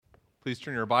Please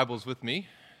turn your Bibles with me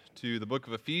to the book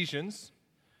of Ephesians.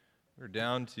 We're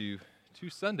down to 2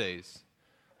 Sundays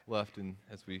left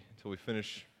until we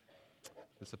finish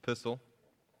this epistle.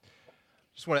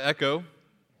 Just want to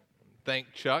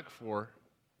thank Chuck for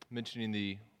mentioning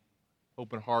the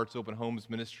Open Hearts, Open Homes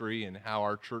ministry and how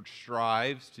our church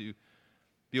strives to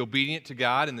be obedient to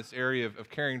God in this area of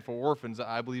caring for orphans.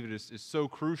 I believe it is so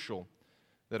crucial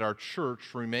that our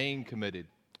church remain committed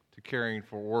to caring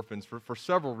for orphans for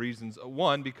several reasons.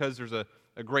 One, because there's a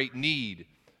great need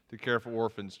to care for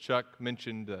orphans. Chuck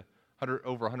mentioned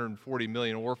over 140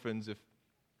 million orphans.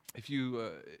 If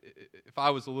I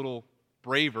was a little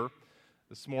braver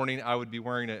this morning, I would be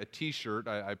wearing a T-shirt.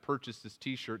 I purchased this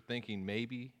T-shirt thinking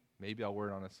maybe I'll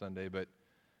wear it on a Sunday, but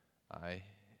I'm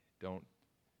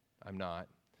not.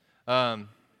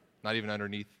 Not even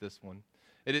underneath this one.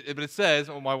 But it says,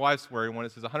 my wife's wearing one,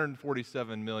 it says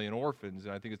 147 million orphans,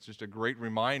 and I think it's just a great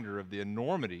reminder of the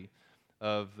enormity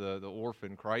of the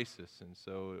orphan crisis. And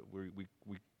so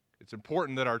it's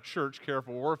important that our church care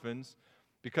for orphans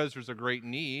because there's a great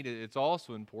need. It's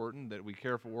also important that we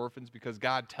care for orphans because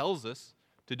God tells us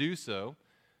to do so.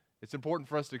 It's important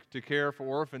for us to care for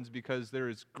orphans because there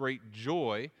is great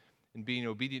joy in being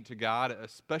obedient to God,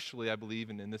 especially, I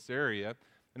believe, in this area.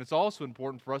 And it's also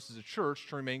important for us as a church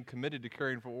to remain committed to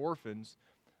caring for orphans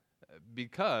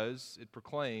because it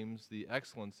proclaims the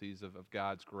excellencies of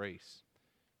God's grace.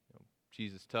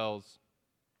 Jesus tells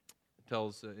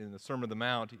in the Sermon on the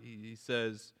Mount, he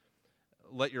says,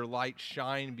 "Let your light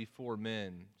shine before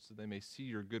men so they may see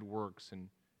your good works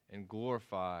and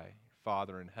glorify your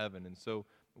Father in heaven." And so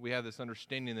we have this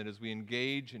understanding that as we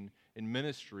engage in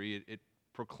ministry, it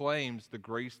proclaims the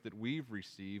grace that we've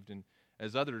received, and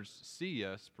as others see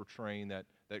us portraying that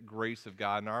grace of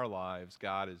God in our lives,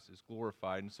 God is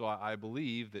glorified. And so I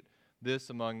believe that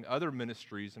this, among other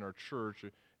ministries in our church,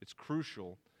 it's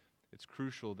crucial. It's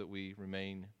crucial that we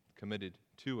remain committed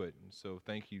to it. And so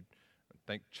thank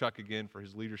Chuck again for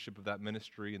his leadership of that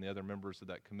ministry and the other members of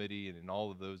that committee and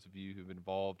all of those of you who've been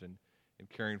involved in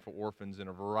caring for orphans in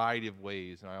a variety of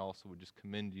ways. And I also would just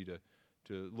commend you to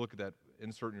look at that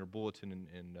insert in your bulletin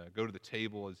and go to the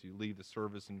table as you leave the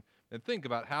service and think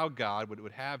about how God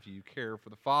would have you care for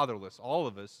the fatherless. All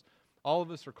of us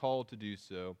are called to do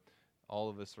so. All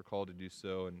of us are called to do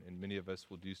so, and many of us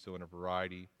will do so in a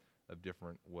variety of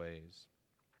different ways.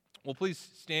 Well, please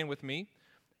stand with me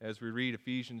as we read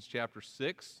Ephesians chapter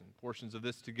 6 and portions of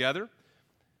this together.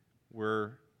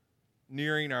 We're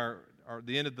nearing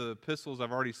the end of the epistles,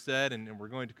 I've already said, and we're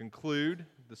going to conclude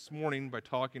this morning by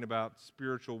talking about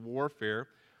spiritual warfare.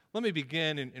 Let me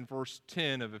begin in verse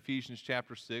 10 of Ephesians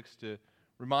chapter 6 to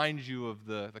remind you of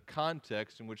the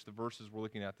context in which the verses we're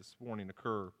looking at this morning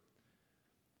occur.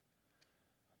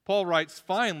 Paul writes,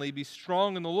 "Finally, be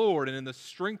strong in the Lord and in the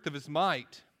strength of his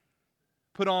might.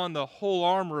 Put on the whole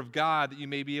armor of God that you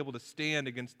may be able to stand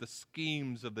against the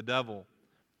schemes of the devil.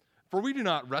 For we do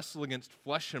not wrestle against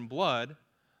flesh and blood,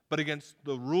 but against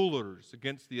the rulers,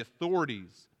 against the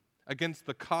authorities, against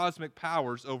the cosmic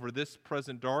powers over this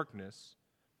present darkness,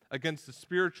 against the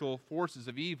spiritual forces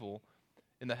of evil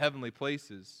in the heavenly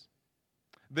places.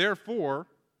 Therefore,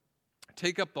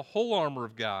 take up the whole armor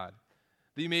of God,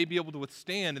 that you may be able to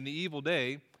withstand in the evil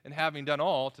day, and having done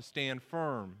all, to stand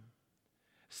firm.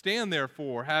 Stand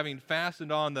therefore, having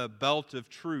fastened on the belt of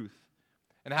truth,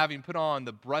 and having put on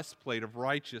the breastplate of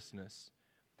righteousness,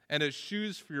 and as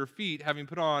shoes for your feet, having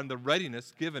put on the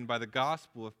readiness given by the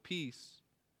gospel of peace.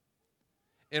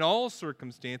 In all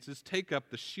circumstances, take up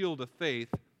the shield of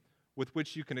faith with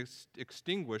which you can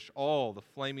extinguish all the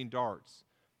flaming darts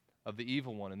of the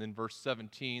evil one." And then verse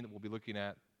 17 that we'll be looking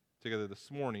at together this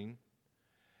morning.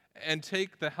 "And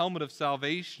take the helmet of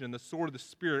salvation and the sword of the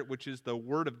Spirit, which is the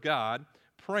word of God,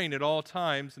 praying at all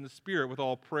times in the Spirit with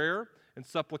all prayer and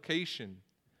supplication.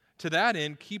 To that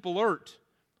end, keep alert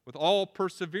with all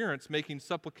perseverance, making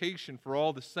supplication for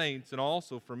all the saints and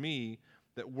also for me,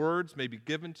 that words may be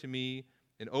given to me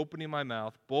in opening my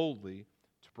mouth boldly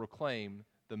to proclaim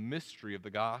the mystery of the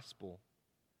gospel,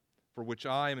 for which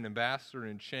I am an ambassador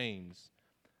in chains,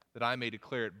 that I may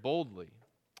declare it boldly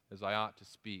as I ought to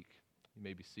speak." You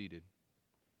may be seated.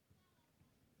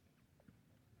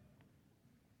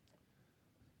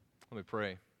 Let me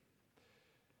pray.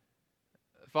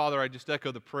 Father, I just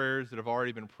echo the prayers that have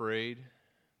already been prayed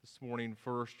this morning.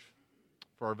 First,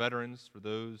 for our veterans, for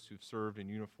those who've served in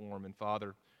uniform. And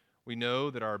Father, we know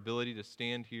that our ability to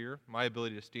stand here, my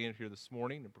ability to stand here this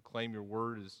morning and proclaim your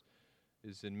word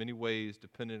is in many ways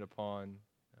dependent upon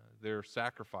their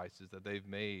sacrifices that they've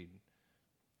made.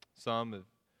 Some have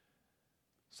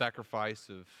sacrifice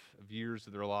of years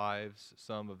of their lives,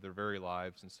 some of their very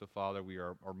lives. And so, Father, we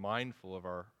are mindful of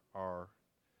our our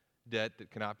debt that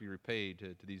cannot be repaid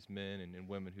to these men and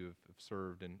women who have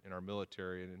served in our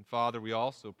military. And Father, we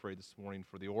also pray this morning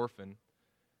for the orphan.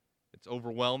 It's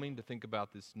overwhelming to think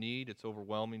about this need. It's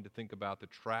overwhelming to think about the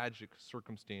tragic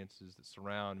circumstances that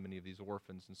surround many of these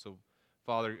orphans. And so,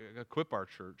 Father, equip our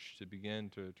church to begin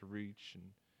to reach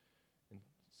and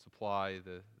supply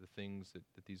the things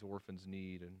that these orphans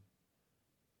need, and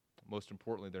most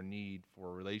importantly, their need for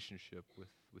a relationship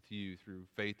with you through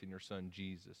faith in your Son,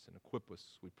 Jesus. And equip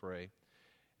us, we pray.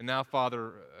 And now,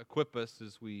 Father, equip us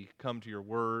as we come to your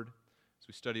word, as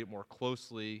we study it more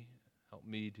closely. Help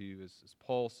me to, as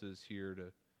Paul says here,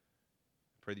 to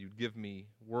pray that you'd give me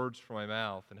words from my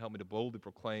mouth and help me to boldly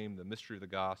proclaim the mystery of the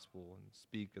gospel and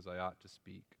speak as I ought to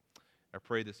speak. I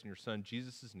pray this in your Son,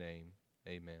 Jesus' name.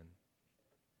 Amen.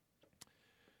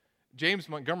 James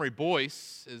Montgomery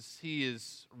Boyce, as he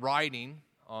is writing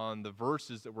on the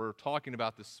verses that we're talking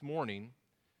about this morning,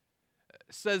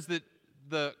 says that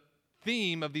the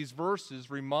theme of these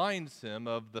verses reminds him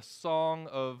of the Song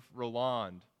of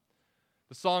Roland.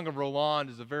 The Song of Roland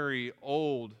is a very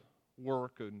old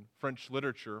work in French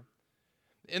literature.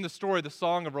 In the story, the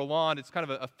Song of Roland, it's kind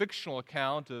of a fictional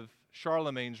account of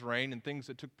Charlemagne's reign and things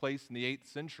that took place in the 8th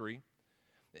century.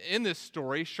 In this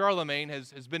story, Charlemagne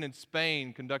has been in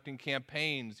Spain conducting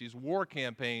campaigns, these war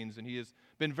campaigns, and he has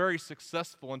been very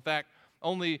successful. In fact,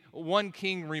 only one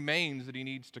king remains that he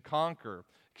needs to conquer,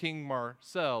 King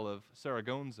Marcel of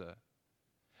Saragossa.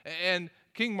 And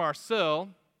King Marcel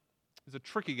is a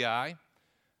tricky guy,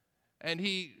 and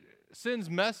he sends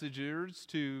messengers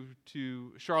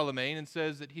to Charlemagne and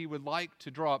says that he would like to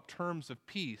draw up terms of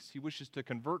peace. He wishes to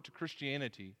convert to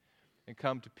Christianity and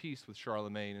come to peace with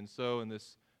Charlemagne. And so in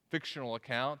this fictional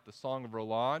account, the Song of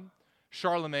Roland,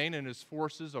 Charlemagne and his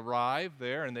forces arrive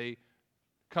there, and they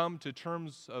come to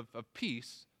terms of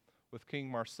peace with King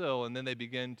Marcel, and then they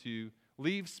begin to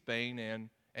leave Spain and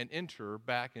enter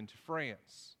back into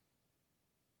France.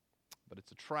 But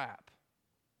it's a trap.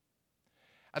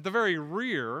 At the very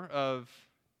rear of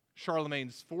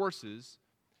Charlemagne's forces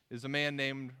is a man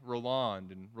named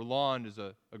Roland, and Roland is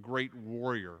a great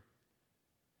warrior.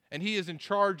 And he is in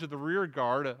charge of the rear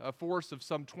guard, a force of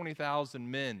some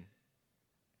 20,000 men.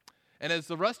 And as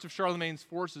the rest of Charlemagne's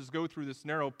forces go through this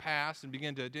narrow pass and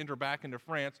begin to enter back into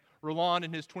France, Roland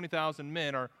and his 20,000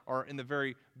 men are in the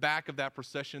very back of that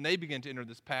procession. They begin to enter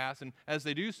this pass, and as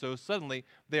they do so, suddenly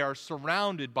they are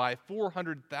surrounded by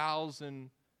 400,000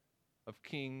 of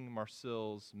King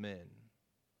Marcel's men.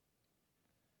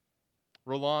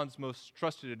 Roland's most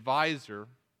trusted advisor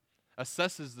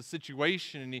assesses the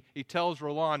situation, and he tells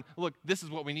Roland, look, this is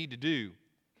what we need to do.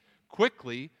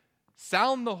 Quickly,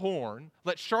 sound the horn,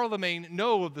 let Charlemagne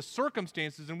know of the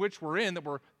circumstances in which we're in, that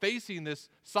we're facing this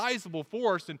sizable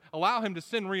force, and allow him to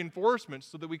send reinforcements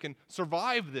so that we can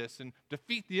survive this and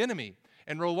defeat the enemy.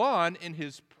 And Roland, in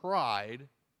his pride,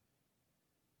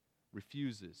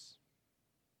 refuses.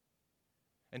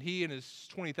 And he and his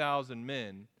 20,000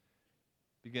 men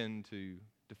begin to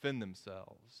defend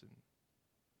themselves and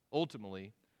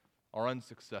ultimately are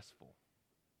unsuccessful.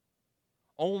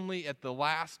 Only at the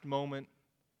last moment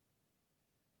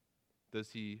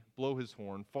does he blow his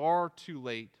horn, far too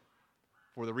late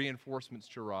for the reinforcements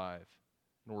to arrive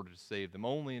in order to save them,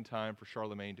 only in time for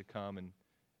Charlemagne to come and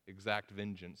exact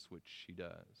vengeance, which he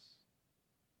does.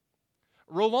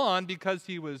 Roland, because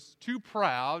he was too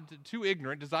proud, too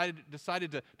ignorant,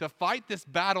 decided to fight this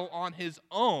battle on his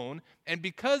own, and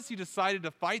because he decided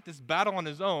to fight this battle on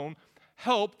his own,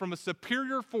 help from a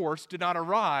superior force did not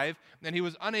arrive, and he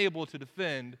was unable to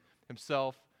defend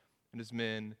himself and his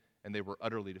men, and they were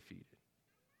utterly defeated.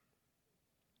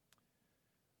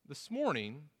 This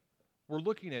morning, we're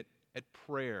looking at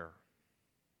prayer.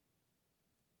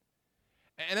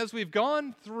 And as we've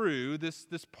gone through this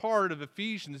part of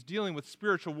Ephesians dealing with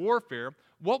spiritual warfare,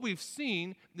 what we've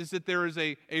seen is that there is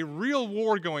a real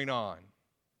war going on.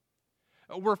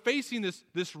 We're facing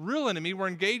this real enemy. We're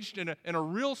engaged in a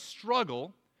real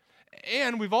struggle.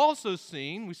 And we've also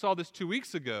seen, we saw this 2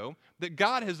 weeks ago, that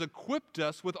God has equipped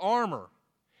us with armor.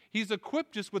 He's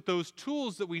equipped us with those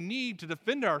tools that we need to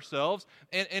defend ourselves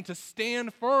and to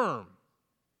stand firm.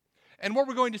 And what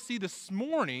we're going to see this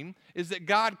morning is that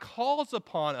God calls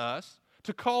upon us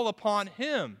to call upon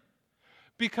Him,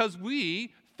 because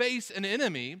we face an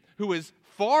enemy who is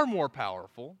far more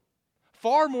powerful,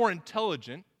 far more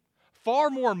intelligent, far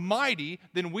more mighty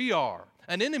than we are.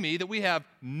 An enemy that we have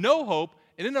no hope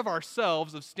in and of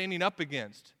ourselves of standing up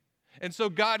against. And so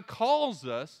God calls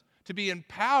us to be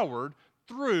empowered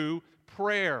through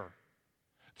prayer,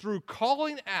 through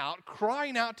calling out,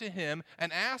 crying out to Him,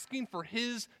 and asking for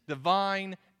His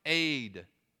divine aid.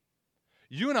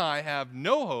 You and I have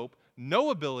no hope, no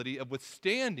ability of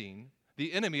withstanding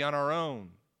the enemy on our own.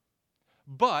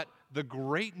 But the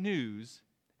great news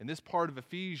in this part of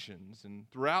Ephesians and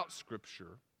throughout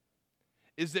Scripture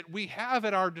is that we have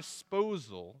at our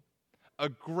disposal a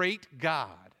great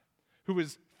God who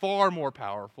is far more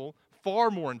powerful, far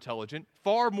more intelligent,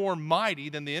 far more mighty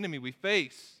than the enemy we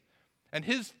face. And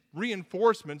his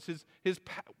reinforcements, his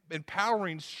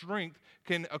empowering strength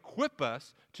can equip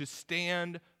us to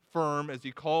stand firm as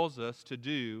he calls us to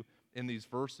do in these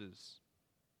verses.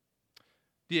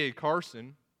 D.A.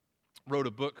 Carson wrote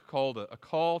a book called A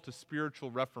Call to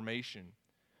Spiritual Reformation.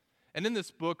 And in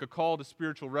this book, A Call to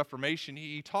Spiritual Reformation,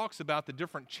 he talks about the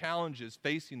different challenges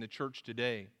facing the church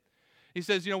today. He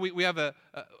says, we have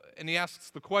and he asks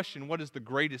the question, what is the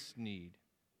greatest need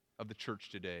of the church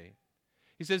today?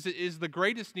 He says, is the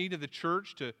greatest need of the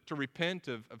church to repent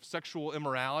of sexual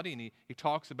immorality? And he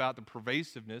talks about the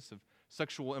pervasiveness of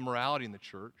sexual immorality in the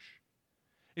church.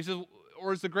 He says,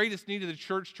 or is the greatest need of the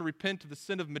church to repent of the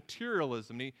sin of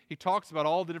materialism? He talks about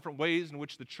all the different ways in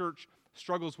which the church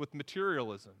struggles with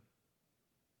materialism.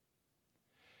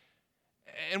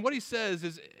 And what he says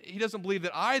is he doesn't believe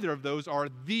that either of those are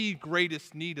the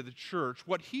greatest need of the church.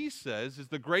 What he says is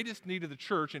the greatest need of the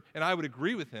church, and I would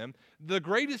agree with him, the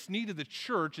greatest need of the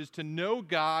church is to know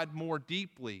God more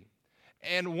deeply.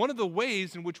 And one of the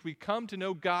ways in which we come to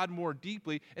know God more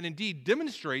deeply, and indeed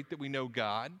demonstrate that we know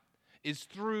God, is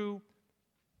through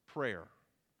prayer.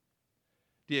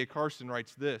 D.A. Carson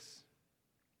writes this.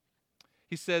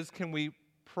 He says, can we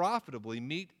profitably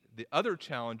meet the other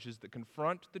challenges that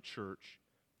confront the church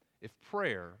if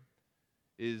prayer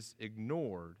is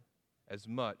ignored as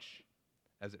much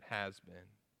as it has been?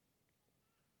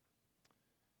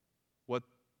 What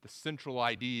the central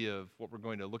idea of what we're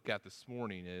going to look at this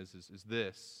morning is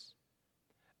this.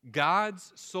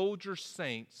 God's soldier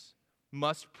saints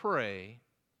must pray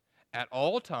at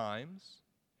all times,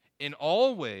 in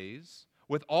all ways,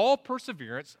 with all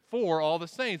perseverance for all the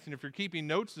saints. And if you're keeping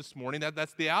notes this morning,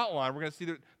 that's the outline. We're going to see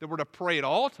that we're to pray at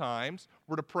all times,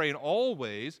 we're to pray in all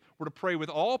ways, we're to pray with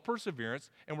all perseverance,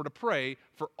 and we're to pray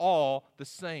for all the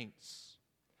saints.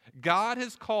 God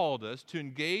has called us to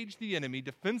engage the enemy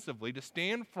defensively, to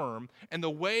stand firm, and the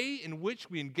way in which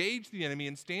we engage the enemy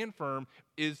and stand firm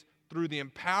is through the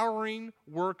empowering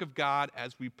work of God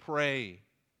as we pray.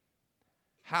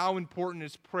 How important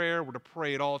is prayer? We're to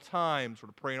pray at all times. We're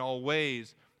to pray in all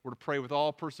ways. We're to pray with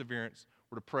all perseverance.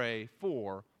 We're to pray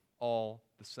for all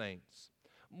the saints.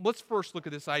 Let's first look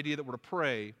at this idea that we're to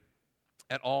pray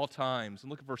at all times. And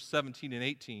look at verse 17 and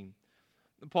 18.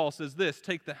 Paul says this,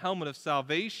 take the helmet of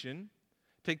salvation,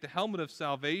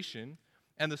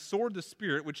 and the sword of the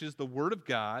Spirit, which is the word of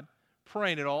God,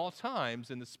 praying at all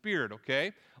times in the Spirit,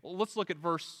 okay? Well, let's look at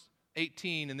verse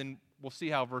 18, and then we'll see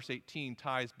how verse 18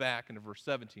 ties back into verse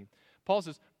 17. Paul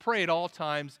says, pray at all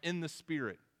times in the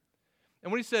Spirit.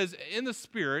 And when he says in the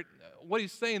Spirit, what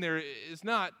he's saying there is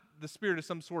not the Spirit is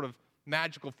some sort of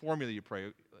magical formula you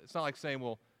pray. It's not like saying,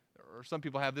 well, or some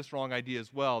people have this wrong idea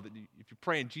as well, that if you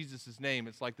pray in Jesus' name,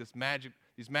 it's like these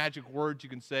magic words you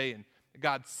can say, and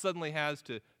God suddenly has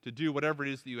to do whatever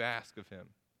it is that you ask of him.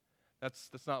 That's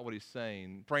not what he's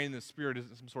saying. Praying in the Spirit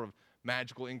isn't some sort of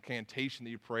magical incantation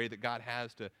that you pray that God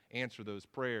has to answer those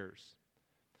prayers.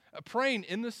 Praying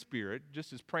in the Spirit,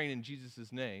 just as praying in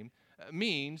Jesus' name,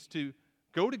 means to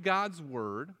go to God's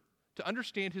Word, to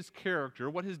understand his character,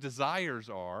 what his desires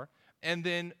are, and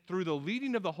then through the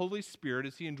leading of the Holy Spirit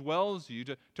as he indwells you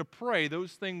to pray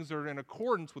those things that are in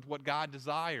accordance with what God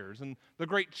desires. And the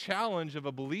great challenge of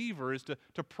a believer is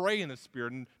to pray in the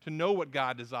Spirit and to know what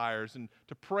God desires and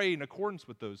to pray in accordance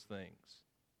with those things.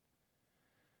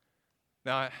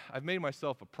 Now, I've made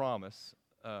myself a promise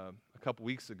a couple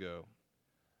weeks ago.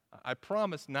 I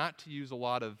promise not to use a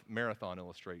lot of marathon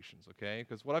illustrations, okay?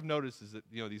 Because what I've noticed is that,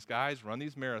 these guys run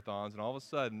these marathons, and all of a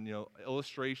sudden,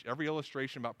 every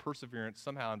illustration about perseverance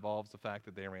somehow involves the fact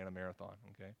that they ran a marathon,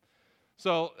 okay?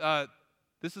 So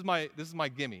this is my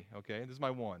gimme, okay? This is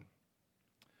my one.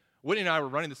 Whitney and I were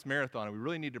running this marathon, and we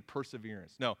really needed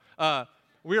perseverance. No,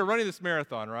 we were running this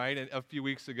marathon, right, a few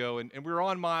weeks ago, and we were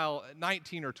on mile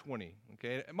 19 or 20,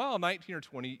 okay? At mile 19 or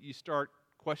 20, you start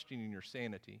questioning your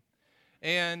sanity.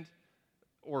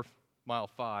 Or mile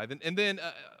 5. And then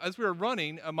as we were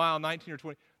running a mile 19 or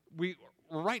 20, we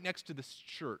were right next to this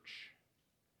church.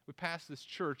 We passed this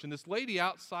church, and this lady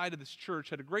outside of this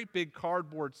church had a great big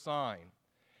cardboard sign.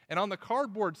 And on the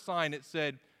cardboard sign it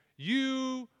said,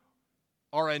 "You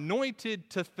are anointed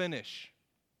to finish."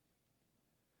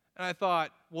 And I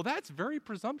thought, well, that's very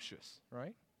presumptuous,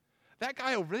 right? That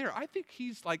guy over there, I think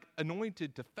he's like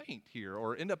anointed to faint here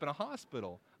or end up in a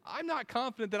hospital. I'm not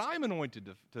confident that I'm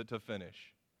anointed to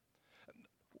finish.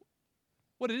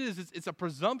 what it is, it's a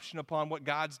presumption upon what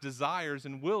God's desires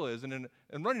and will is. And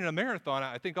in running a marathon,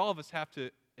 I think all of us have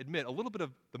to admit a little bit of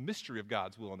the mystery of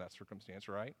God's will in that circumstance,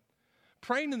 right?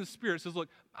 Praying in the Spirit says, look,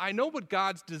 I know what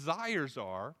God's desires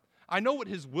are. I know what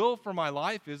His will for my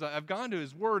life is. I've gone to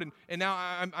His Word, and now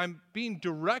I'm being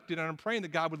directed, and I'm praying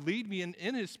that God would lead me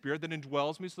in His Spirit that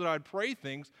indwells me so that I'd pray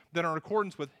things that are in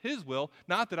accordance with His will,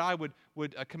 not that I would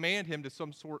command Him to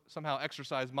somehow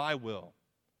exercise my will.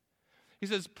 He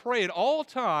says, pray at all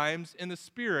times in the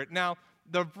Spirit. Now,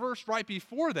 the verse right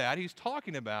before that, he's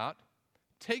talking about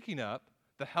taking up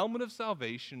the helmet of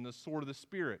salvation, the sword of the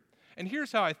Spirit. And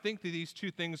here's how I think that these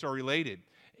two things are related.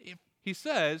 He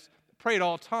says, pray at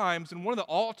all times, and one of the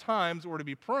all times we're to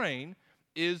be praying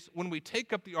is when we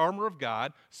take up the armor of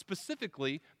God,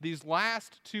 specifically these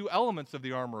last two elements of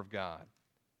the armor of God.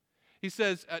 He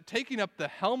says, taking up the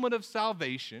helmet of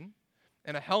salvation,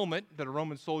 and a helmet that a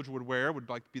Roman soldier would wear would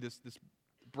like to be this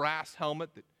brass helmet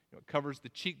that covers the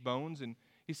cheekbones, and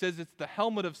he says it's the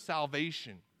helmet of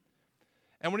salvation.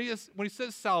 And when he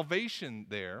says salvation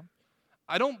there,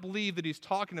 I don't believe that he's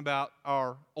talking about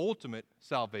our ultimate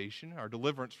salvation, our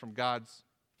deliverance from God's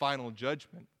final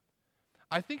judgment.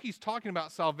 I think he's talking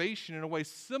about salvation in a way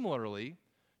similarly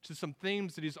to some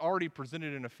themes that he's already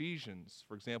presented in Ephesians,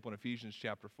 for example, in Ephesians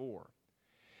chapter 4.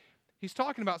 He's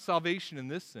talking about salvation in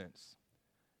this sense: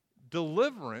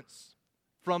 deliverance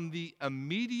from the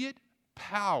immediate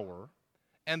power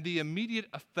and the immediate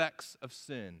effects of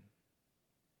sin.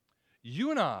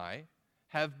 You and I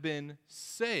have been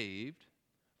saved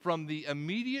from the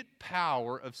immediate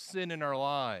power of sin in our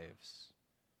lives.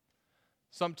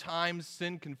 Sometimes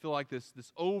sin can feel like this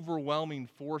overwhelming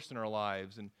force in our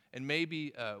lives, and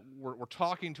maybe we're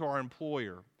talking to our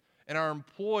employer, and our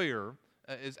employer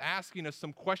is asking us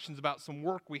some questions about some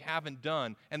work we haven't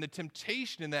done, and the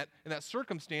temptation in that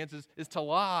circumstance is to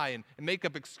lie and make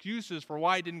up excuses for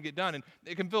why it didn't get done, and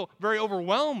it can feel very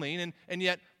overwhelming, and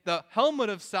yet the helmet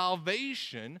of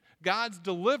salvation, God's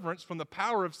deliverance from the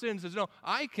power of sin, says, no,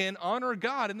 I can honor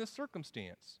God in this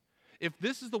circumstance. If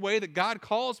this is the way that God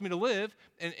calls me to live,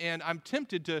 and I'm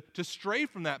tempted to stray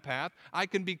from that path, I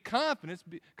can be confident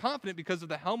because of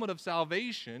the helmet of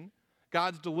salvation,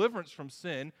 God's deliverance from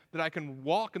sin, that I can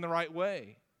walk in the right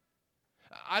way.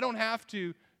 I don't have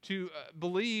to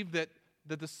believe that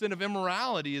the sin of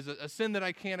immorality is a sin that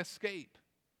I can't escape,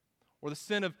 or the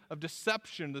sin of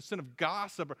deception, the sin of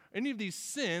gossip, or any of these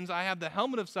sins. I have the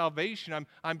helmet of salvation.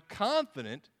 I'm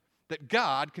confident that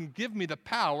God can give me the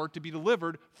power to be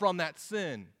delivered from that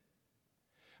sin.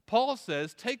 Paul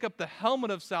says, take up the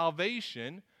helmet of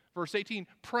salvation, verse 18,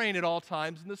 praying at all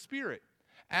times in the Spirit.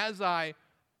 As I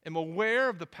am aware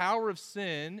of the power of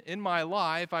sin in my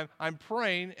life, I'm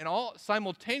praying and all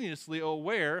simultaneously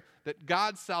aware that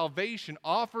God's salvation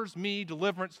offers me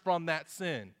deliverance from that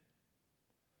sin.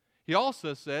 He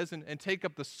also says, and take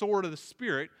up the sword of the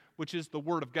Spirit, which is the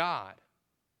Word of God.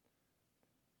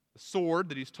 The sword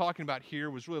that he's talking about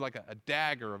here was really like a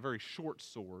dagger, a very short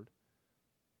sword.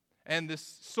 And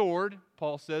this sword,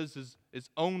 Paul says, is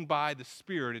owned by the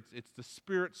Spirit. It's the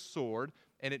Spirit's sword,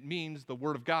 and it means the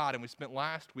Word of God. And we spent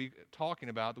last week talking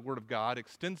about the Word of God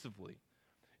extensively.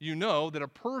 You know that a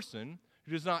person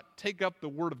who does not take up the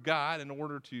Word of God in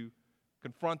order to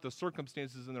confront the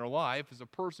circumstances in their life is a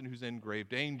person who's in grave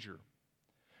danger.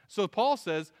 So Paul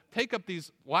says, take up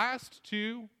these last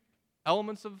two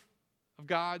elements of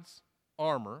God's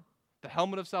armor, the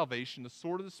helmet of salvation, the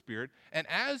sword of the Spirit, and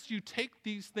as you take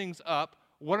these things up,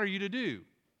 what are you to do?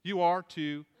 You are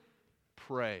to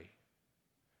pray.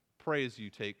 Pray as you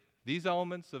take these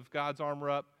elements of God's armor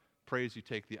up. Pray as you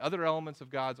take the other elements of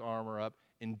God's armor up.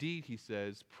 Indeed, he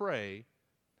says, pray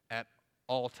at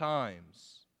all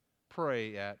times.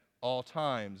 Pray at all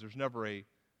times. There's never a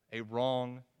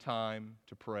wrong time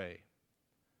to pray.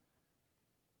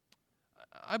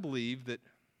 I believe that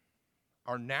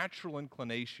our natural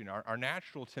inclination, our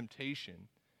natural temptation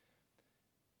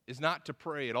is not to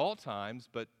pray at all times,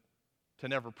 but to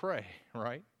never pray,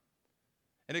 right?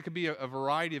 And it could be a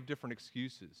variety of different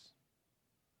excuses.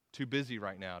 Too busy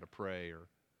right now to pray, or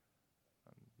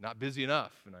I'm not busy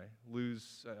enough, and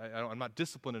I'm not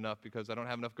disciplined enough because I don't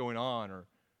have enough going on, or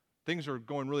things are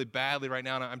going really badly right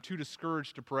now and I'm too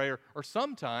discouraged to pray, or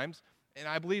sometimes, and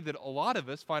I believe that a lot of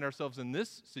us find ourselves in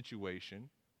this situation,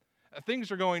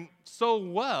 things are going so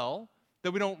well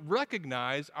that we don't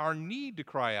recognize our need to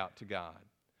cry out to God.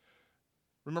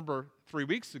 Remember 3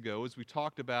 weeks ago, as we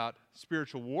talked about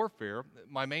spiritual warfare,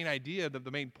 my main idea, the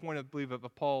main point, I believe, of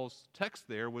Paul's text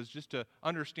there was just to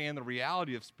understand the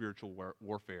reality of spiritual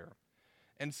warfare.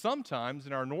 And sometimes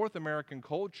in our North American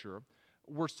culture,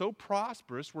 we're so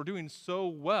prosperous, we're doing so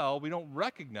well, we don't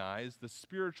recognize the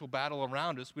spiritual battle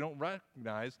around us. We don't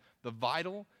recognize the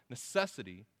vital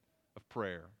necessity of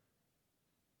prayer.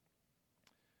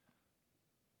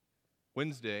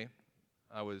 Wednesday,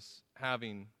 I was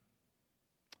having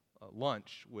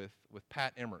lunch with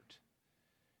Pat Emmert.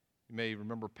 You may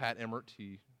remember Pat Emmert.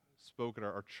 He spoke at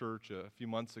our church a few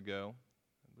months ago.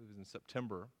 I believe it was in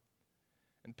September.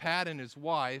 And Pat and his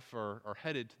wife are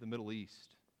headed to the Middle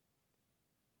East.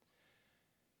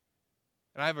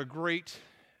 And I have a great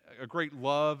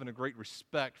love and a great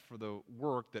respect for the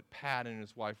work that Pat and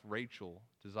his wife Rachel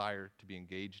desire to be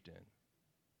engaged in.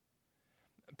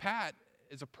 Pat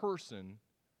is a person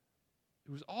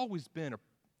who's always been a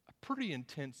pretty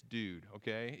intense dude,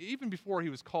 okay? Even before he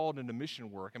was called into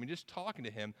mission work, I mean, just talking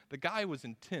to him, the guy was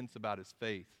intense about his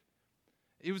faith.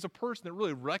 He was a person that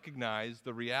really recognized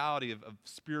the reality of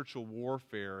spiritual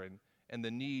warfare and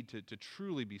the need to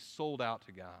truly be sold out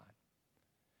to God.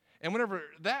 And whenever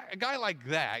a guy like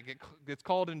that gets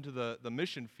called into the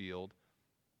mission field,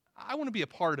 I want to be a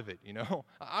part of it, you know.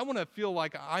 I want to feel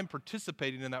like I'm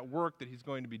participating in that work that he's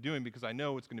going to be doing because I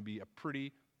know it's going to be a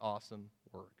pretty awesome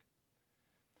work.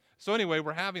 So anyway,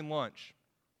 we're having lunch.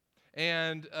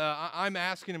 And I'm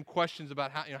asking him questions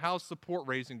about how's support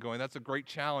raising going. That's a great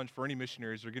challenge for any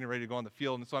missionaries who are getting ready to go on the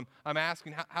field. And so I'm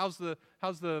asking, how's the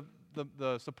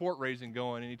support raising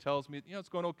going? And he tells me, it's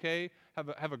going okay.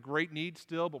 Have a great need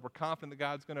still, but we're confident that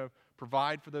God's going to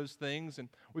provide for those things. And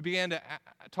we began to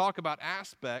talk about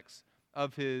aspects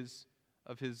of his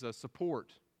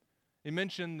support. He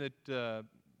mentioned that the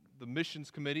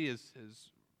missions committee has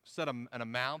set an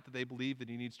amount that they believe that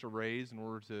he needs to raise in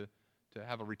order to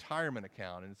have a retirement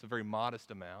account, and it's a very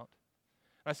modest amount.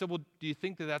 And I said, well, do you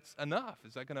think that that's enough?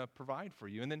 Is that going to provide for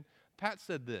you? And then Pat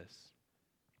said this.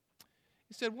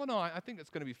 He said, well, no, I think it's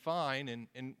going to be fine,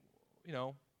 and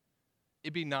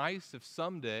it'd be nice if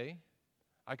someday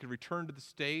I could return to the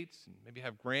States and maybe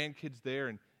have grandkids there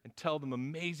and tell them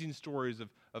amazing stories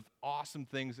of awesome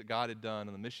things that God had done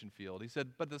in the mission field. He said,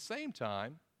 but at the same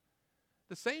time,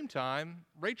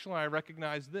 Rachel and I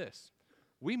recognize this.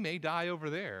 We may die over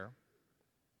there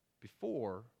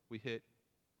before we hit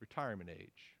retirement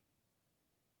age.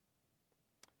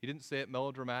 He didn't say it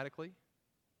melodramatically.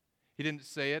 He didn't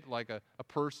say it like a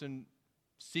person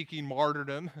seeking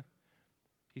martyrdom.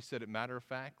 He said it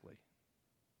matter-of-factly.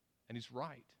 And he's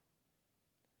right.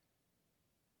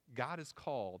 God has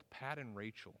called Pat and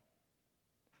Rachel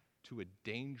to a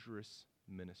dangerous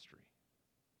ministry.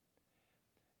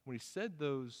 When he said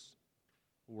those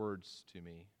words to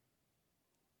me,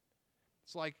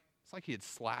 it's like he had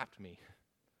slapped me.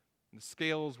 And the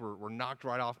scales were knocked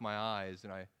right off my eyes,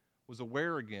 and I was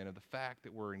aware again of the fact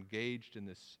that we're engaged in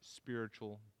this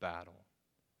spiritual battle.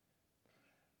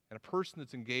 And a person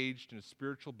that's engaged in a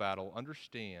spiritual battle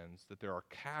understands that there are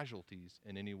casualties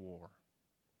in any war.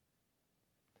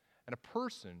 And a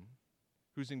person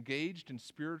who's engaged in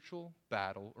spiritual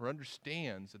battle or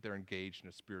understands that they're engaged in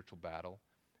a spiritual battle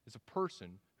is a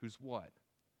person who's what?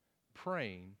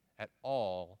 Praying at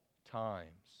all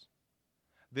times.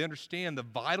 They understand the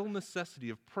vital necessity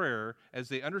of prayer as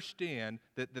they understand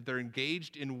that they're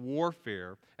engaged in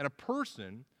warfare. And a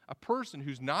person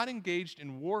who's not engaged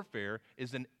in warfare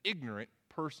is an ignorant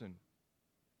person.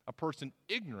 A person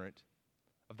ignorant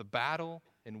of the battle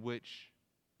in which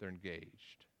they're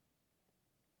engaged.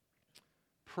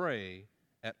 Pray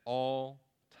at all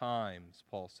times,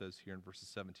 Paul says here in verses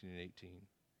 17 and 18.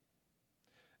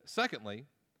 Secondly,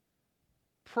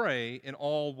 pray in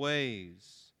all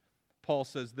ways. Paul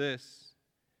says this.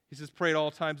 He says, pray at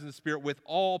all times in the Spirit with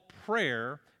all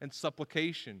prayer and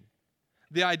supplication.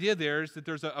 The idea there is that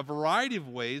there's a variety of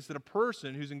ways that a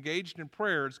person who's engaged in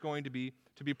prayer is going to be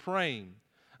praying.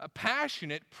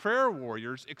 Passionate prayer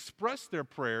warriors express their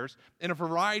prayers in a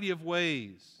variety of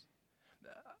ways.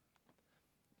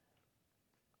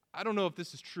 I don't know if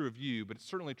this is true of you, but it's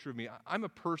certainly true of me. I'm a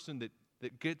person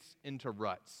that gets into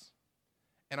ruts,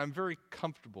 and I'm very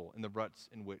comfortable in the ruts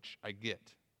in which I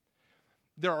get.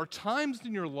 There are times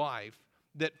in your life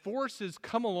that forces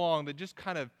come along that just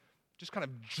kind of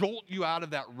jolt you out of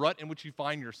that rut in which you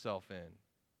find yourself in.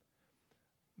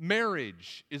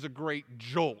 Marriage is a great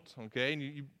jolt, okay? And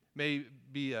you may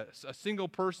be a single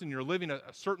person, you're living a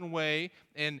certain way,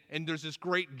 and there's this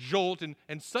great jolt,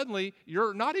 and suddenly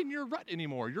you're not in your rut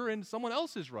anymore. You're in someone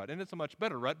else's rut, and it's a much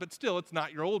better rut, but still, it's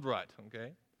not your old rut,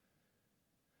 okay?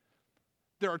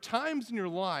 There are times in your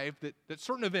life that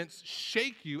certain events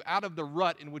shake you out of the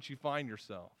rut in which you find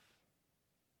yourself.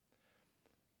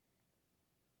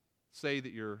 Say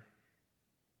that you're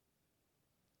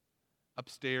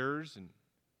upstairs and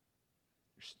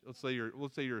let's say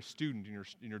you're a student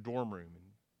in your dorm room and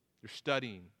you're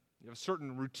studying. You have a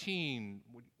certain routine,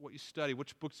 what you study,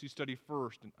 which books you study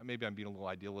first, and maybe I'm being a little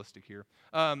idealistic here.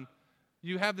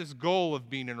 You have this goal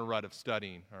of being in a rut of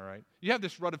studying, all right? You have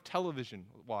this rut of television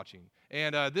watching,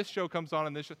 and this show comes on,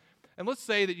 and let's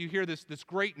say that you hear this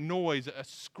great noise, a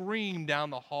scream down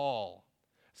the hall.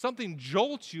 Something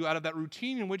jolts you out of that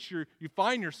routine in which you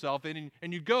find yourself in,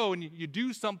 and you go and you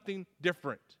do something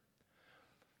different.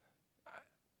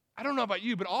 I don't know about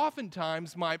you, but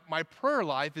oftentimes my prayer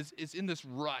life is in this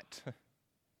rut.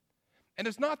 And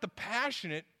it's not the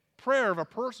passionate prayer of a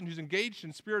person who's engaged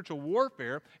in spiritual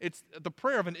warfare. It's the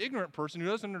prayer of an ignorant person who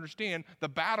doesn't understand the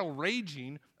battle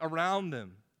raging around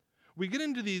them. We get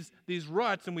into these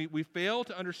ruts and we fail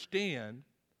to understand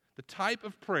the type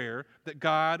of prayer that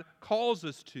God calls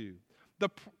us to.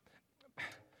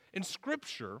 In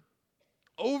Scripture,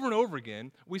 over and over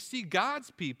again, we see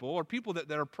God's people, or people that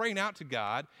are praying out to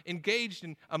God, engaged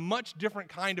in a much different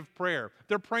kind of prayer.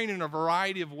 They're praying in a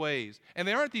variety of ways. And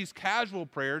they aren't these casual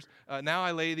prayers. Now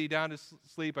I lay thee down to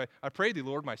sleep. I pray thee,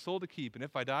 Lord, my soul to keep. And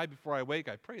if I die before I wake,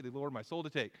 I pray thee, Lord, my soul to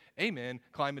take. Amen.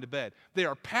 Climb into bed. They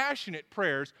are passionate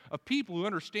prayers of people who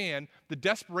understand the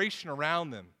desperation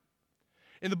around them.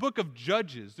 In the book of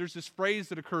Judges, there's this phrase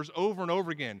that occurs over and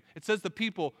over again. It says the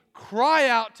people cry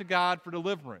out to God for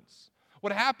deliverance.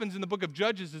 What happens in the book of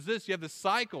Judges is this. You have this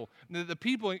cycle. The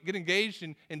people get engaged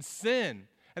in sin.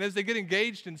 And as they get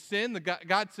engaged in sin,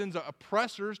 God sends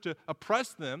oppressors to oppress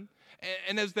them.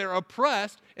 And as they're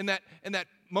oppressed, in that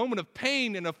moment of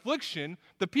pain and affliction,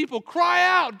 the people cry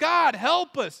out, God,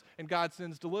 help us. And God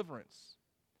sends deliverance.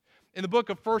 In the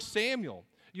book of 1 Samuel,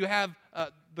 you have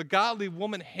the godly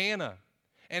woman Hannah.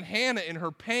 And Hannah, in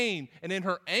her pain and in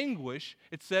her anguish,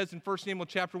 it says in 1 Samuel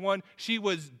chapter 1, she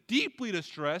was deeply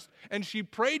distressed, and she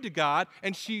prayed to God,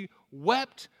 and she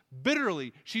wept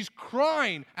bitterly. She's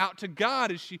crying out to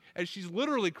God as she's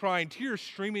literally crying, tears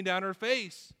streaming down her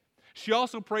face. She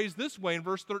also prays this way in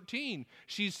verse 13.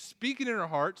 She's speaking in her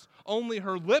heart, only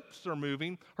her lips are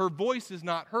moving, her voice is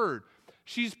not heard.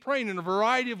 She's praying in a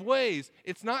variety of ways.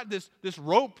 It's not this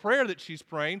rote prayer that she's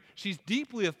praying. She's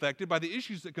deeply affected by the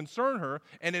issues that concern her,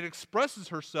 and it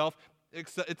expresses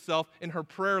itself in her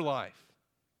prayer life.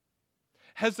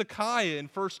 Hezekiah in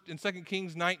 2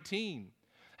 Kings 19.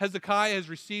 Hezekiah has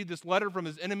received this letter from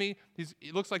his enemy.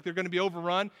 It looks like they're going to be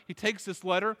overrun. He takes this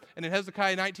letter, and in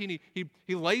Hezekiah 19,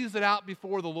 he lays it out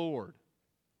before the Lord.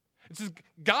 It says,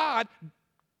 God,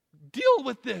 deal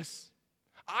with this.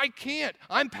 I can't.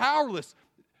 I'm powerless.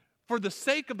 For the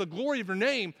sake of the glory of your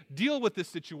name, deal with this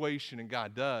situation, and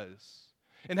God does.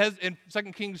 And in 2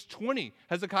 Kings 20,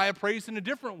 Hezekiah prays in a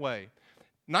different way.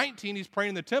 19, he's praying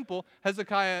in the temple.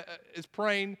 Hezekiah is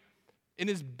praying in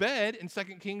his bed in 2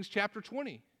 Kings chapter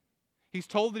 20. He's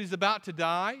told that he's about to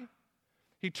die.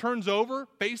 He turns over,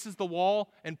 faces the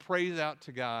wall, and prays out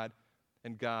to God,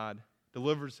 and God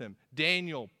delivers him.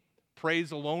 Daniel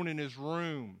prays alone in his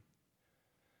room.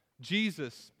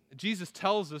 Jesus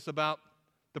tells us about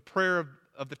the prayer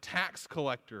of the tax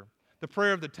collector. The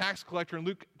prayer of the tax collector in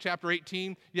Luke chapter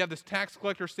 18. You have this tax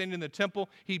collector standing in the temple.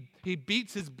 He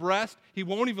beats his breast. He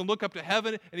won't even look up to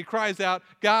heaven, and he cries out,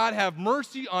 God, have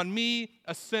mercy on me,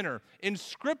 a sinner. In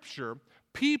Scripture,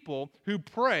 people who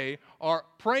pray are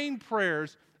praying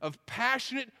prayers of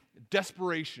passionate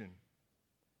desperation.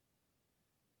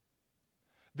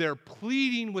 They're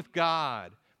pleading with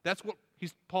God. That's what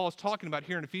Paul is talking about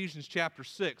here in Ephesians chapter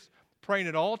 6, praying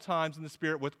at all times in the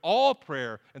Spirit with all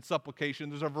prayer and supplication.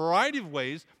 There's a variety of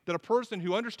ways that a person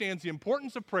who understands the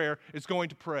importance of prayer is going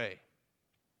to pray.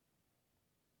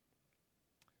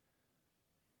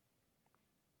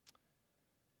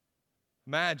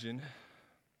 Imagine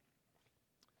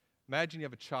you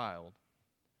have a child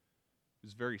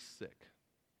who's very sick.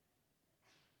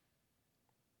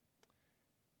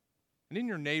 And in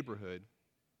your neighborhood,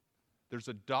 there's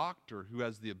a doctor who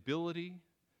has the ability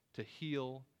to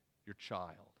heal your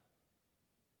child.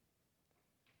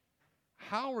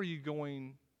 How are you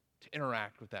going to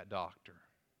interact with that doctor?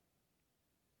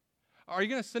 Are you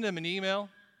going to send him an email?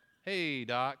 Hey,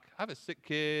 doc, I have a sick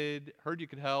kid. Heard you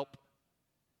could help.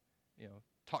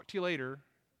 Talk to you later.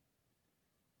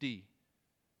 D.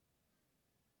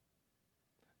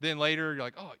 Then later, you're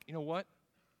like, oh, you know what?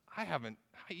 I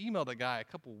emailed that guy a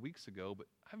couple of weeks ago, but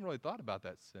I haven't really thought about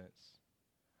that since.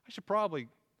 I should probably,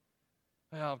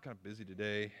 I'm kind of busy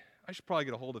today. I should probably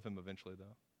get a hold of him eventually,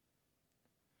 though.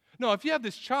 No, if you have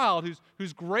this child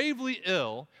who's gravely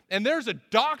ill, and there's a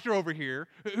doctor over here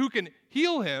who can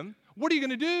heal him, what are you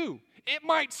going to do? It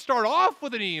might start off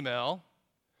with an email,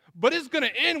 but it's going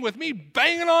to end with me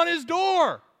banging on his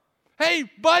door. Hey,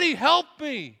 buddy, help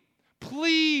me.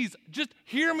 Please, just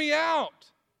hear me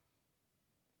out.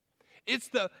 It's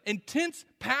the intense,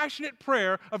 passionate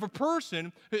prayer of a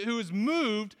person who is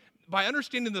moved by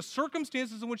understanding the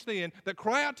circumstances in which they in that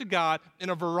cry out to God in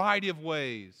a variety of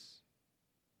ways.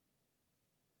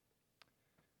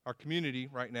 Our community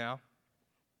right now,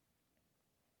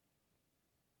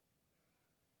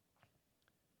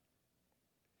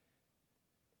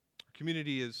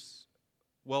 is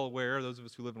well aware, those of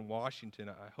us who live in Washington,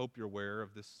 I hope you're aware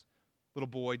of this little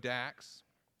boy, Dax.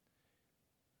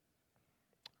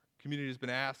 Community has been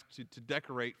asked to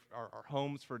decorate our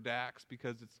homes for Dax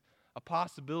because it's a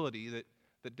possibility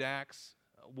that Dax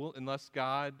will, unless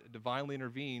God divinely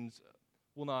intervenes,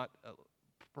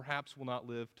 perhaps will not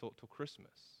live till Christmas.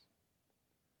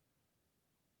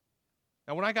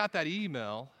 Now, when I got that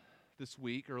email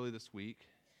early this week,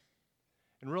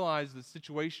 and realized the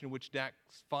situation in which Dax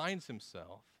finds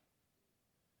himself,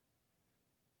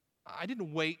 I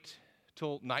didn't wait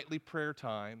till nightly prayer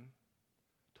time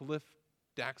to lift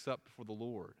Dax up before the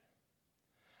Lord.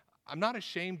 I'm not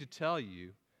ashamed to tell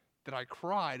you that I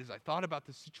cried as I thought about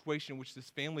the situation in which this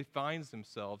family finds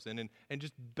themselves in and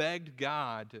just begged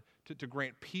God to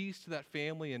grant peace to that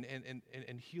family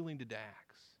and healing to Dax.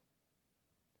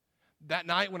 That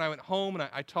night when I went home and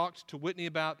I talked to Whitney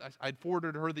I'd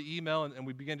forwarded her the email and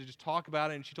we began to just talk about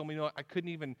it, and she told me, I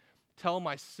couldn't even tell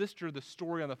my sister the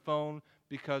story on the phone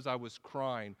because I was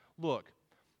crying. Look,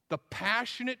 the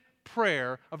passionate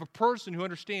prayer of a person who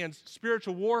understands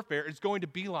spiritual warfare is going to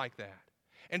be like that.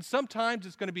 And sometimes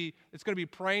it's going to be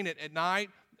praying at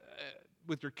night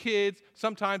with your kids.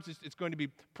 Sometimes it's going to be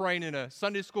praying in a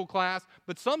Sunday school class.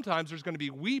 But sometimes there's going to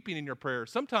be weeping in your prayer.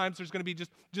 Sometimes there's going to be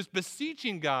just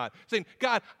beseeching God, saying,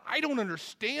 God, I don't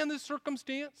understand this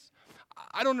circumstance.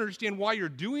 I don't understand why you're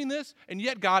doing this. And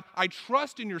yet, God, I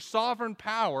trust in your sovereign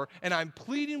power, and I'm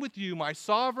pleading with you, my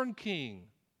sovereign King.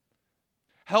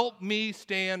 Help me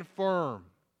stand firm.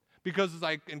 Because as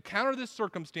I encounter this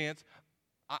circumstance,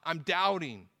 I'm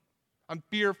doubting. I'm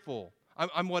fearful.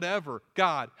 I'm whatever.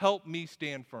 God, help me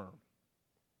stand firm.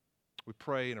 We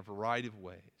pray in a variety of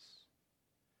ways.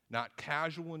 Not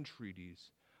casual entreaties,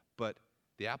 but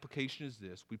the application is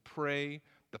this. We pray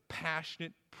the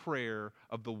passionate prayer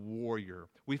of the warrior.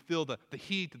 We feel the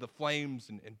heat of the flames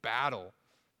in battle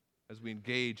as we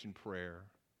engage in prayer,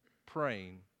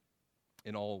 praying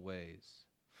in all ways.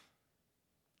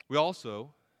 We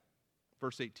also,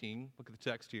 verse 18, look at the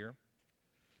text here.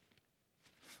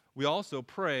 We also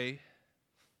pray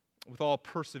with all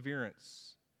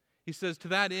perseverance. He says, to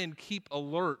that end, keep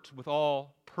alert with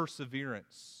all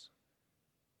perseverance.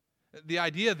 The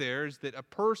idea there is that a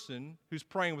person who's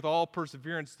praying with all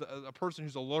perseverance, a person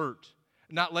who's alert,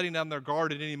 not letting down their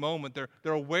guard at any moment,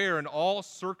 they're aware in all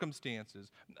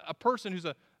circumstances. A person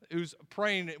who's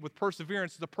praying with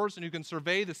perseverance is a person who can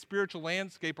survey the spiritual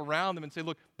landscape around them and say,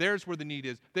 look, there's where the need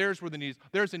is, there's where the need is,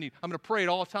 there's the need. I'm going to pray at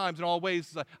all times in all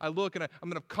ways as I look, and I'm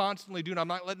going to constantly do it. I'm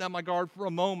not letting down my guard for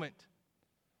a moment.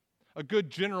 A good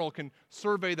general can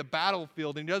survey the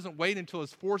battlefield, and he doesn't wait until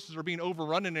his forces are being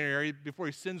overrun in an area before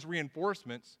he sends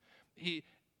reinforcements. He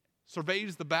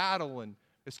surveys the battle and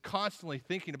is constantly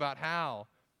thinking about how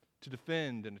to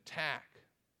defend and attack.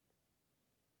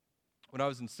 When I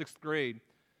was in 6th grade,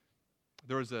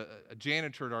 there was a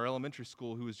janitor at our elementary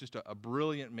school who was just a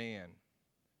brilliant man.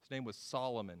 His name was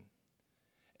Solomon.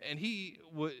 And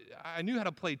I knew how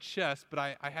to play chess, but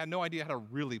I had no idea how to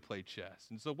really play chess.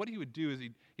 And so what he would do is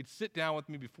he'd sit down with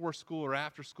me before school or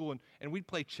after school, and we'd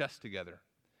play chess together.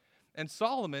 And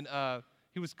Solomon,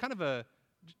 he was kind of a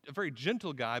very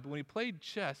gentle guy, but when he played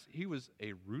chess, he was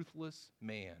a ruthless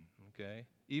man, okay?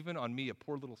 Even on me, a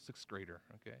poor little 6th grader,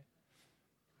 okay?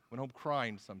 Went home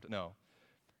crying sometimes. No.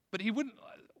 But he wouldn't.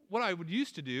 What I would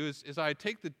used to do is I'd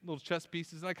take the little chess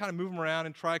pieces and I kind of move them around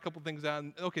and try a couple things out.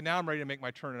 And okay, now I'm ready to make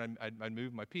my turn, and I'd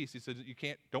move my piece. He said,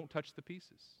 don't touch the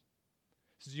pieces.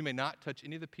 He says, you may not touch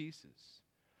any of the pieces.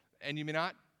 And you may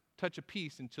not touch a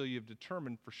piece until you've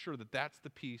determined for sure that that's the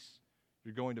piece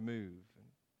you're going to move. And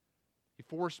he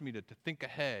forced me to think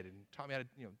ahead and taught me how to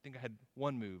think ahead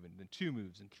one move and then 2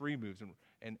 moves and 3 moves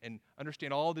and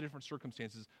understand all the different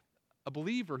circumstances. A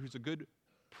believer who's a good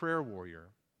prayer warrior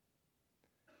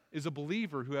is a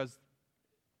believer who has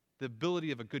the ability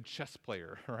of a good chess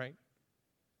player, right?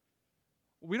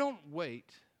 We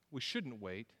shouldn't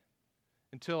wait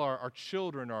until our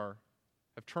children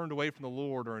have turned away from the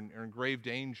Lord or are in grave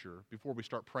danger before we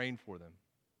start praying for them.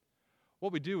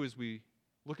 What we do is we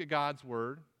look at God's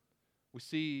Word. We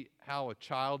see how a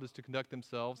child is to conduct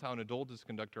themselves, how an adult is to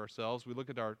conduct ourselves. We look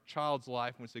at our child's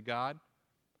life and we say, God,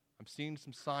 I'm seeing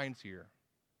some signs here.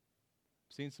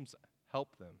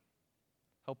 Help them.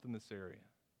 Help them in this area.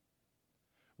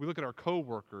 We look at our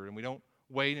coworker, and we don't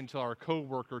wait until our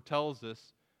coworker tells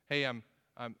us, hey,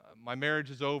 my marriage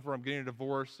is over, I'm getting a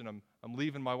divorce, and I'm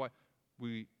leaving my wife.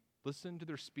 We listen to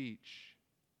their speech.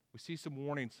 We see some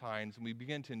warning signs, and we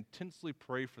begin to intensely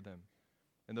pray for them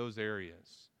in those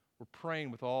areas. We're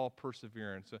praying with all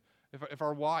perseverance. If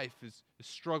our wife is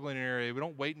struggling in an area, we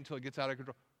don't wait until it gets out of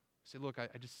control. We say, look,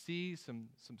 I just see some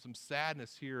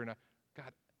sadness here, and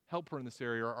God, help her in this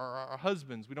area. Or our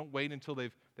husbands, we don't wait until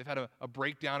they've had a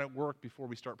breakdown at work before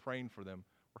we start praying for them.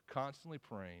 We're constantly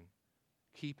praying,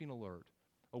 keeping alert,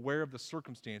 aware of the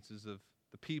circumstances of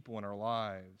the people in our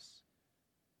lives,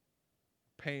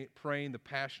 praying the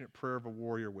passionate prayer of a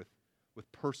warrior with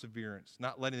perseverance,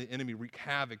 not letting the enemy wreak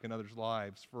havoc in others'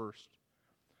 lives first.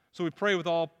 So we pray at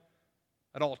all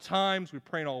times, we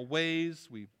pray in all ways,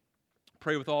 we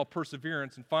pray with all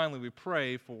perseverance, and finally we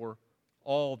pray for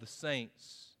all the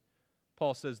saints.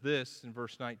 Paul says this in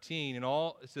verse 19,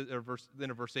 then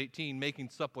in verse 18, making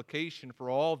supplication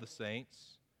for all the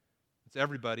saints. It's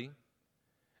everybody.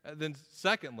 And then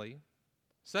secondly,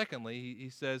 he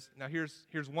says, now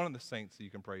here's one of the saints that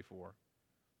you can pray for.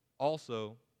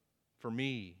 Also, for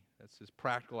me. That's his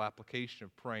practical application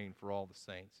of praying for all the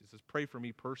saints. He says, pray for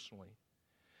me personally.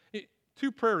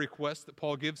 Two prayer requests that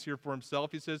Paul gives here for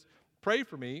himself. He says, pray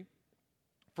for me,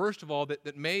 first of all,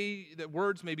 that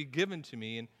words may be given to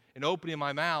me, and opening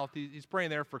my mouth. He's praying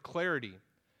there for clarity.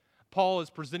 Paul is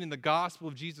presenting the gospel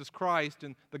of Jesus Christ,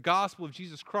 and the gospel of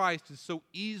Jesus Christ is so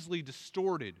easily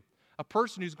distorted. A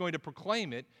person who's going to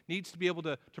proclaim it needs to be able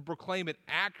to proclaim it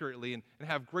accurately and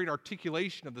have great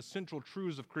articulation of the central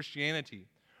truths of Christianity.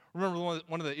 Remember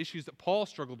one of the issues that Paul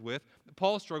struggled with?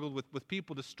 Paul struggled with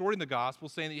people distorting the gospel,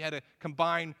 saying that you had to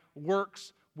combine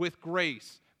works with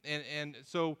grace. And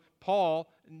so Paul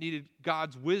needed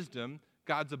God's wisdom,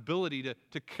 God's ability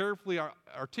to carefully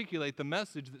articulate the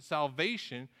message that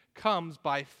salvation comes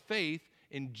by faith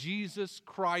in Jesus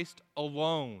Christ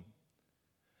alone.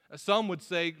 Some would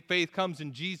say faith comes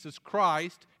in Jesus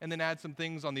Christ and then add some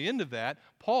things on the end of that.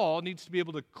 Paul needs to be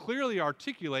able to clearly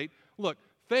articulate, look,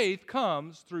 faith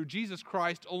comes through Jesus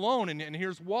Christ alone, and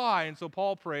here's why. And so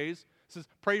Paul says,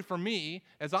 pray for me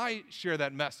as I share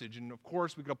that message. And of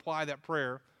course, we could apply that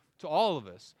prayer to all of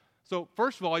us. So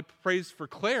first of all, he prays for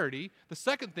clarity. The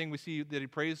second thing we see that he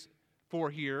prays for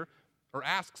here, or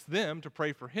asks them to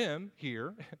pray for him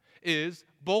here, is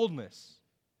boldness.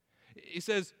 He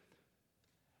says,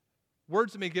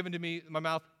 words that may be given to me in my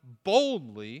mouth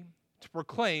boldly to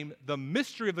proclaim the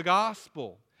mystery of the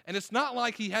gospel. And it's not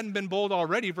like he hadn't been bold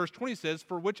already. Verse 20 says,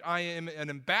 for which I am an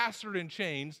ambassador in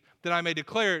chains, that I may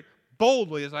declare it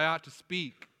boldly as I ought to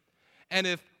speak. And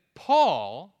if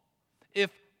Paul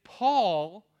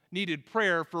needed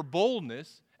prayer for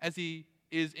boldness as he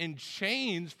is in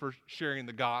chains for sharing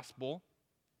the gospel,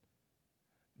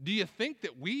 do you think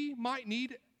that we might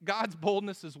need God's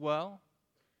boldness as well?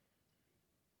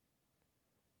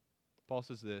 Paul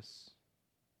says this,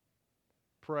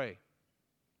 pray.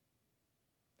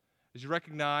 As you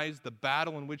recognize the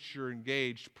battle in which you're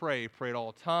engaged, pray. Pray at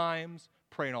all times,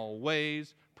 pray in all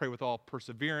ways, pray with all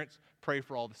perseverance, pray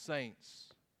for all the saints.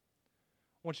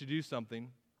 I want you to do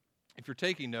something. If you're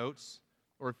taking notes,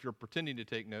 or if you're pretending to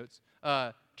take notes,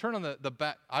 turn on the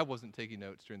back. I wasn't taking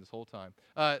notes during this whole time.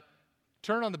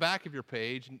 Turn on the back of your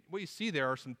page, and what you see there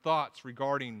are some thoughts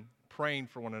regarding praying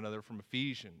for one another from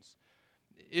Ephesians.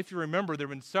 If you remember, there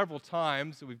have been several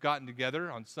times that we've gotten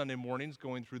together on Sunday mornings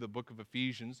going through the book of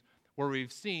Ephesians where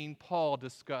we've seen Paul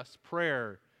discuss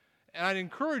prayer. And I'd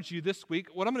encourage you this week,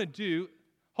 what I'm going to do,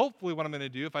 hopefully what I'm going to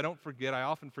do, if I don't forget, I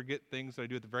often forget things that I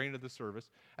do at the very end of the service.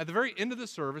 At the very end of the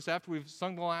service, after we've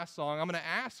sung the last song, I'm going to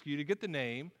ask you to get the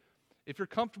name, if you're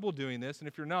comfortable doing this, and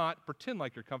if you're not, pretend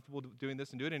like you're comfortable doing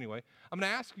this and do it anyway. I'm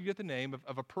going to ask you to get the name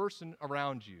of a person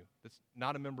around you that's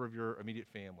not a member of your immediate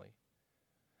family.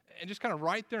 And just kind of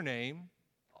write their name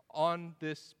on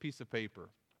this piece of paper.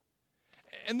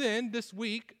 And then this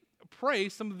week, pray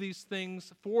some of these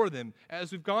things for them.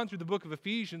 As we've gone through the book of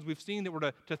Ephesians, we've seen that we're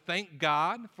to thank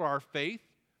God for our faith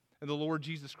in the Lord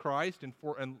Jesus Christ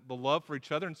and the love for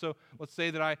each other. And so let's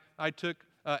say that I took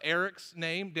Eric's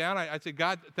name down. I'd say,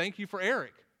 God, thank you for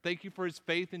Eric. Thank you for his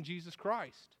faith in Jesus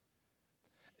Christ.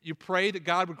 You pray that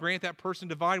God would grant that person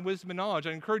divine wisdom and knowledge.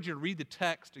 I encourage you to read the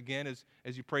text again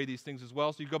as you pray these things as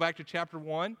well. So you go back to chapter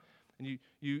 1, and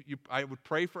I would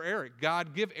pray for Eric.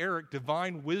 God, give Eric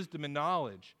divine wisdom and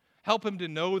knowledge. Help him to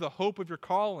know the hope of your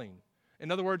calling.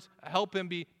 In other words, help him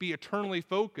be eternally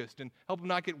focused and help him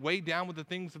not get weighed down with the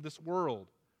things of this world.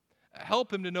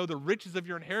 Help him to know the riches of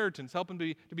your inheritance. Help him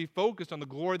to be focused on the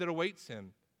glory that awaits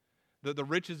him, the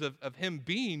riches of him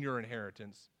being your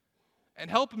inheritance. And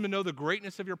help him to know the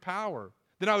greatness of your power,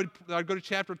 Then I'd go to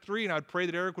chapter 3 and I'd pray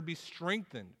that Eric would be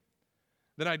strengthened.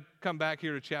 Then I'd come back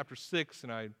here to chapter 6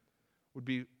 and I would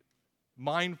be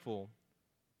mindful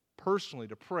personally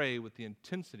to pray with the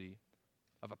intensity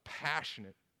of a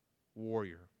passionate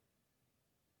warrior.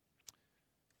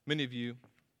 Many of you,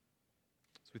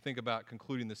 as we think about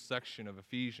concluding this section of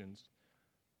Ephesians,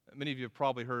 many of you have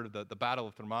probably heard of the Battle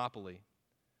of Thermopylae.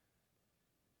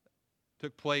 It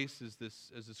took place as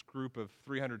this group of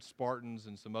 300 Spartans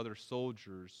and some other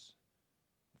soldiers,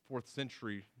 4th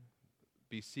century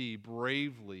BC,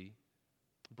 bravely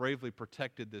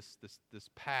protected this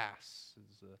pass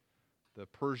as the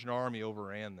Persian army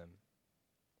overran them.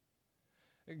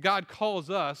 God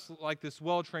calls us, like this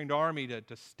well-trained army,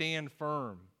 to stand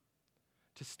firm.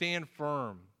 To stand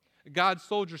firm. God's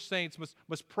soldier saints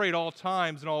must pray at all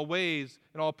times, in all ways,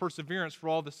 in all perseverance for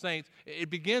all the saints. It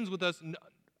begins with us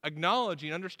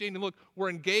acknowledging, understanding, look, we're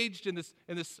engaged in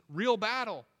this real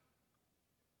battle.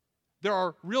 There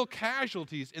are real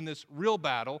casualties in this real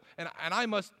battle, and I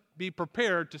must be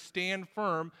prepared to stand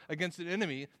firm against an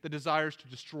enemy that desires to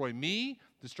destroy me,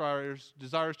 desires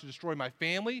to destroy my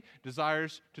family,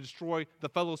 desires to destroy the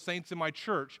fellow saints in my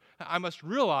church. I must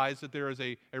realize that there is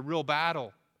a real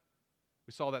battle.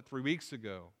 We saw that 3 weeks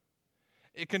ago.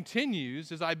 It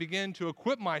continues as I begin to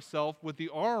equip myself with the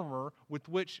armor with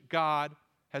which God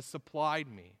has supplied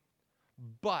me.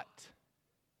 But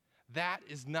that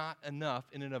is not enough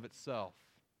in and of itself.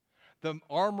 The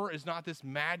armor is not this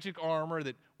magic armor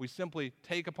that we simply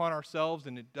take upon ourselves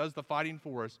and it does the fighting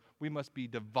for us. We must be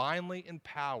divinely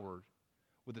empowered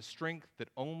with the strength that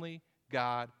only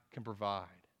God can provide.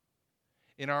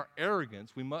 In our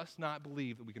arrogance, we must not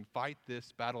believe that we can fight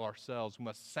this battle ourselves. We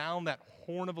must sound that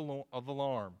horn of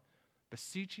alarm,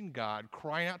 beseeching God,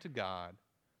 crying out to God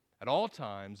at all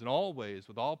times, in all ways,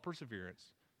 with all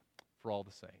perseverance for all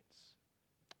the saints.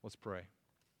 Let's pray.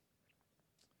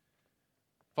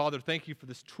 Father, thank you for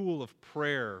this tool of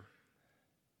prayer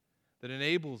that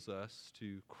enables us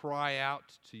to cry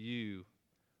out to you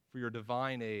for your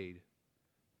divine aid.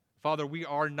 Father, we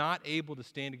are not able to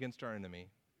stand against our enemy,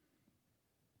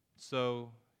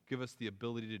 so give us the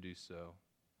ability to do so.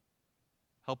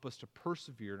 Help us to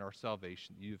persevere in our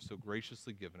salvation that you have so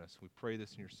graciously given us. We pray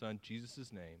this in your Son,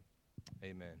 Jesus' name.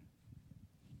 Amen.